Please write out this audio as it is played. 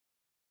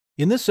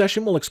In this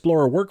session, we'll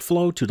explore a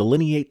workflow to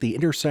delineate the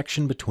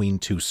intersection between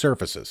two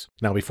surfaces.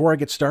 Now, before I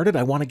get started,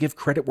 I want to give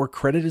credit where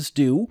credit is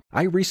due.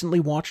 I recently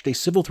watched a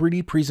Civil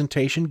 3D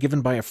presentation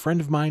given by a friend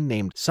of mine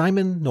named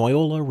Simon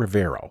Noyola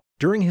Rivero.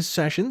 During his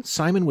session,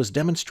 Simon was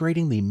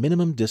demonstrating the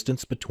minimum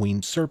distance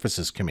between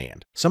surfaces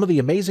command. Some of the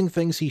amazing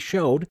things he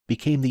showed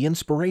became the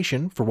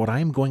inspiration for what I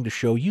am going to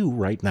show you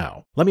right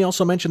now. Let me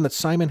also mention that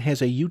Simon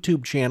has a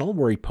YouTube channel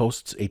where he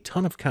posts a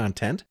ton of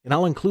content, and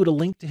I'll include a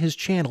link to his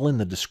channel in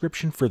the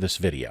description for this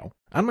video.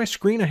 On my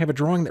screen, I have a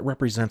drawing that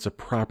represents a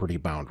property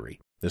boundary.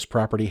 This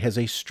property has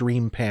a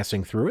stream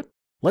passing through it.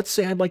 Let's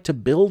say I'd like to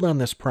build on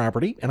this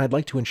property, and I'd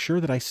like to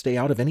ensure that I stay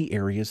out of any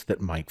areas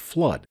that might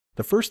flood.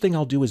 The first thing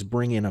I'll do is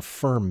bring in a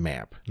firm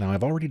map. Now,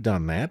 I've already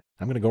done that.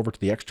 I'm going to go over to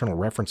the External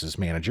References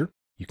Manager.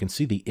 You can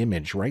see the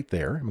image right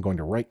there. I'm going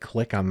to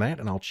right-click on that,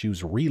 and I'll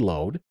choose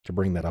Reload to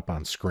bring that up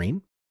on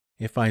screen.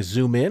 If I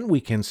zoom in,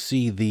 we can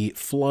see the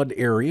flood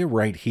area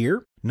right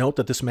here. Note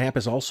that this map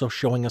is also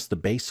showing us the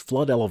base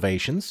flood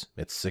elevations.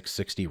 It's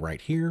 660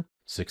 right here,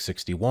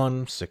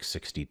 661,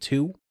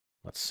 662.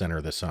 Let's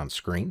center this on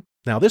screen.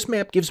 Now, this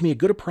map gives me a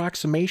good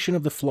approximation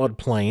of the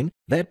floodplain.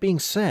 That being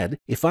said,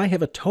 if I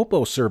have a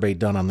topo survey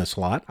done on this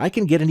lot, I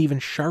can get an even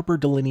sharper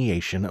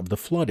delineation of the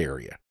flood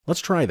area.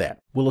 Let's try that.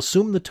 We'll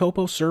assume the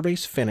topo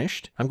survey's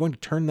finished. I'm going to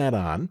turn that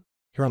on.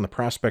 Here on the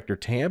Prospector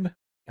tab,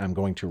 I'm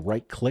going to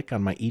right-click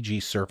on my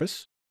EG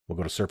surface. We'll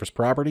go to Surface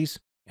Properties,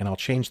 and I'll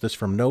change this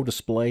from No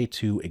Display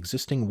to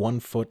Existing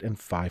 1-foot and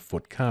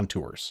 5-foot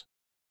contours.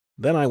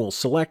 Then I will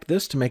select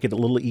this to make it a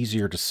little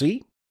easier to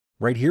see.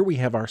 Right here we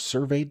have our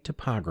surveyed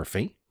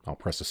topography. I'll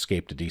press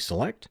Escape to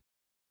deselect.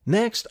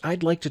 Next,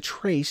 I'd like to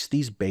trace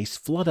these base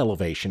flood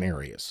elevation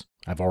areas.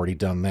 I've already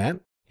done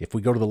that. If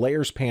we go to the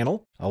Layers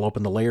panel, I'll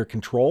open the Layer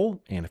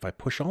Control, and if I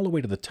push all the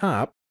way to the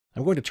top,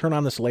 I'm going to turn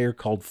on this layer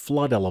called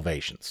Flood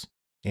Elevations.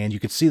 And you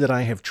can see that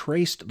I have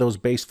traced those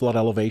base flood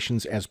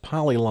elevations as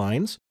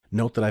polylines.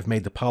 Note that I've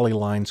made the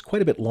polylines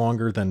quite a bit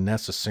longer than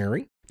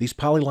necessary. These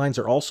polylines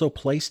are also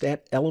placed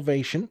at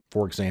elevation.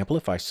 For example,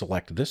 if I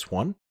select this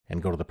one,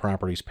 and go to the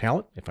Properties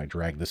palette. If I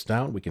drag this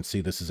down, we can see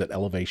this is at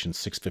elevation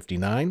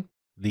 659,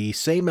 the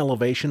same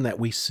elevation that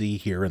we see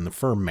here in the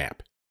firm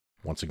map.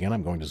 Once again,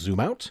 I'm going to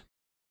zoom out.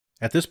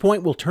 At this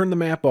point, we'll turn the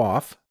map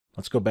off.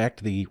 Let's go back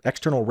to the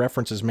External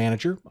References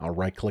Manager. I'll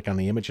right-click on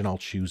the image and I'll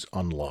choose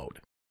Unload.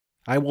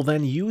 I will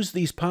then use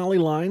these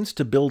polylines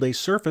to build a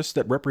surface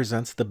that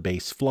represents the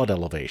base flood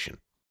elevation.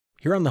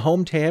 Here on the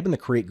Home tab in the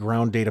Create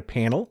Ground Data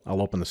panel,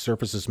 I'll open the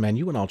Surfaces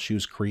menu and I'll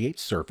choose Create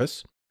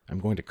Surface. I'm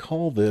going to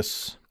call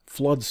this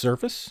Flood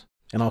Surface,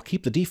 and I'll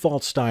keep the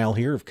default style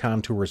here of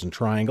contours and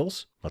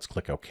triangles. Let's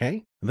click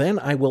OK. Then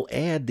I will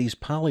add these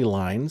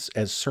polylines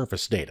as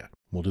surface data.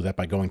 We'll do that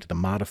by going to the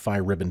Modify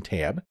ribbon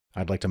tab.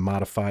 I'd like to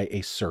modify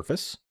a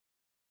surface.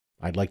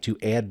 I'd like to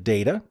add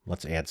data.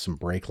 Let's add some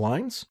break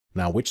lines.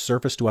 Now, which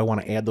surface do I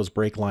want to add those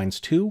break lines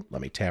to?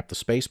 Let me tap the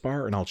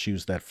spacebar and I'll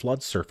choose that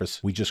flood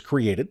surface we just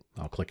created.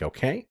 I'll click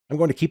OK. I'm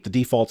going to keep the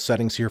default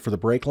settings here for the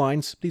break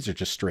lines. These are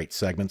just straight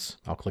segments.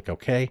 I'll click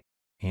OK.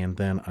 And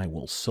then I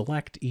will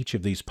select each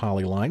of these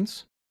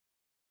polylines,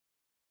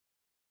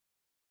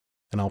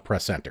 and I'll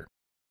press Enter.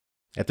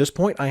 At this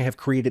point, I have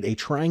created a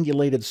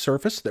triangulated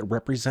surface that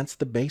represents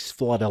the base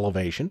flood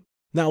elevation.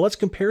 Now let's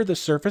compare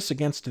this surface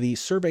against the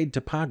surveyed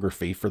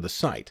topography for the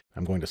site.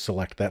 I'm going to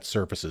select that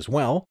surface as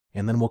well,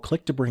 and then we'll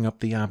click to bring up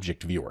the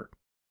Object Viewer.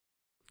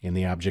 In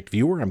the Object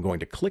Viewer, I'm going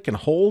to click and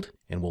hold,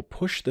 and we'll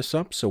push this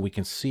up so we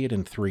can see it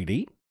in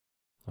 3D.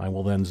 I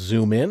will then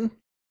zoom in.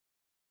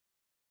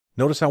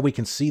 Notice how we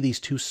can see these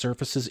two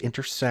surfaces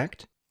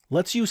intersect.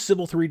 Let's use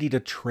Civil 3D to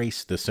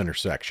trace this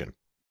intersection.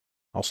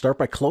 I'll start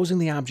by closing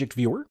the Object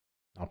Viewer.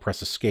 I'll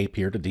press Escape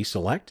here to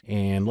deselect,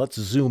 and let's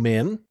zoom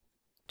in.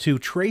 To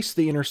trace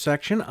the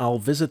intersection, I'll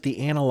visit the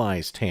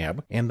Analyze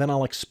tab, and then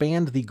I'll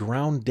expand the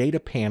Ground Data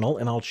panel,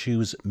 and I'll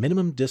choose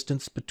Minimum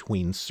Distance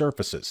Between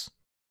Surfaces.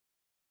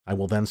 I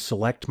will then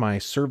select my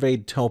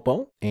surveyed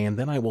topo, and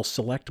then I will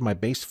select my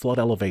base flood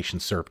elevation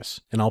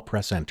surface, and I'll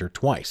press Enter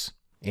twice.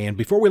 And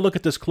before we look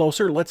at this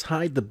closer, let's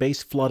hide the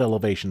base flood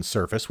elevation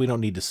surface. We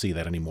don't need to see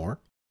that anymore.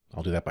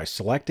 I'll do that by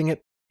selecting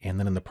it, and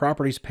then in the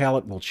Properties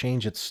palette, we'll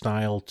change its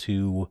style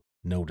to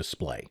No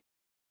Display.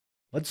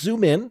 Let's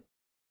zoom in,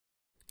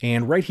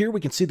 and right here we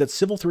can see that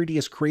Civil 3D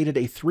has created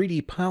a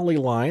 3D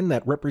polyline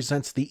that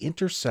represents the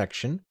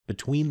intersection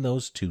between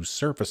those two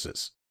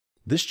surfaces.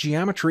 This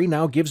geometry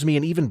now gives me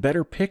an even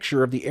better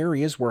picture of the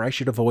areas where I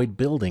should avoid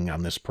building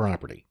on this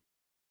property.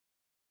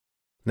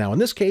 Now in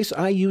this case,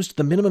 I used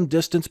the Minimum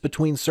Distance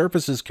Between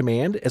Surfaces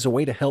command as a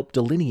way to help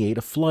delineate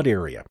a flood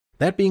area.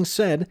 That being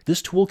said,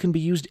 this tool can be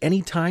used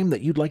any time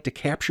that you'd like to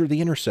capture the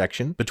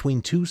intersection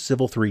between two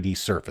Civil 3D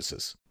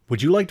surfaces.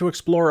 Would you like to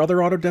explore other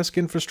Autodesk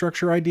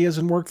infrastructure ideas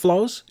and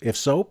workflows? If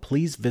so,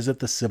 please visit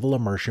the Civil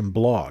Immersion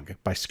blog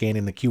by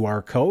scanning the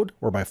QR code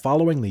or by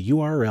following the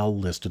URL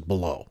listed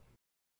below.